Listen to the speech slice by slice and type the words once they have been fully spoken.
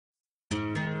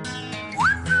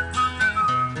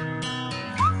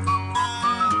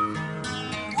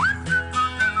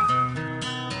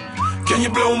Can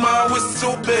you blow my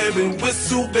whistle,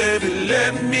 baby,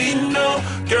 let me know.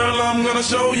 Girl, I'm gonna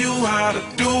show you how to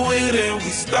do it, and we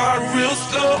start real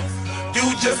slow. You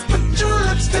just put your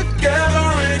lips together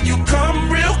and you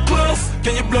come real close.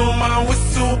 Can you blow my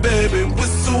whistle, baby,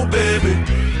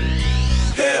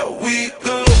 here we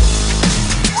go.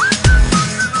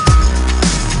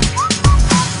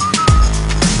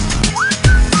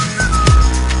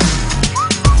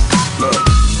 Look,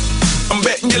 I'm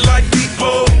betting you like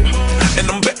people, and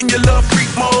I'm betting you love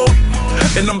freak mode,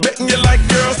 and I'm betting you like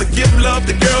girls that give love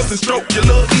to girls and stroke your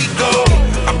little ego.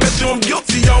 I bet you I'm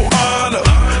guilty, your honor.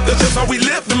 That's just how we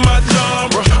live in my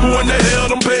genre. Who in the hell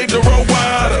done paved the road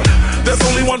wider? There's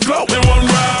only one bloke and one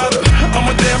rider. I'm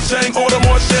a damn shame, order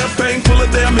more champagne, pull a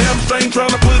damn hamstring,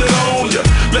 trying to put it on ya.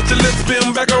 Let your lips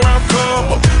spin back around,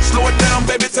 come up. Slow it down,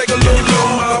 baby, take a look. Blow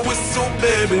my whistle,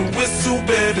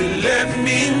 baby, let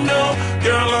me know.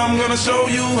 Girl, I'm gonna show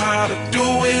you how to do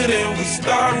it, and we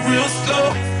start real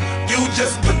slow. You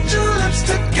just put your lips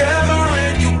together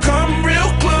and you come real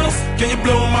close. Can you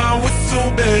blow my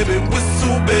whistle, baby,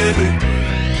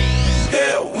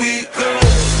 here we go.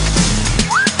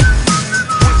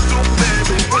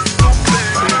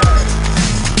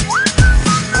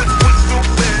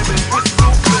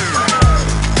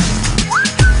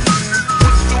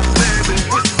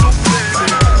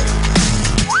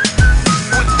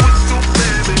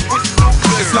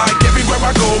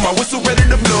 My whistle ready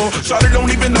to blow. Shawty don't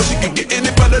even know she can get in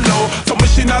it for the low. Told me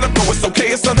she not a pro, it's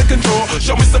okay, it's under control.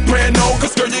 Show me soprano,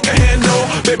 cause girl you can handle.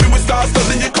 Baby with stars, so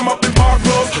then you come up in park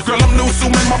clothes. Girl I'm new, so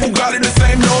man, my Bugatti the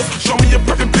same nose. Show me a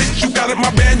perfect pitch, you got it, my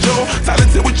banjo.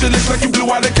 Talented with your lips like you blew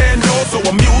out a candle. So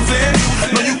I'm using,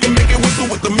 know you can make it whistle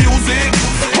with the music.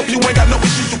 Hope you ain't got no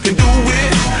issues, you can do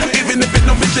it. Even if it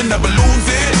no bitch, you never lose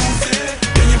it.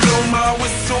 Can you blow my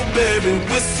whistle,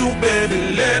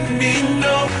 baby, let me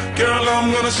know. Girl,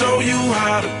 I'm gonna show you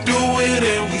how to do it,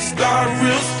 and we start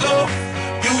real slow.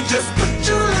 You just put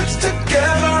your lips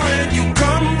together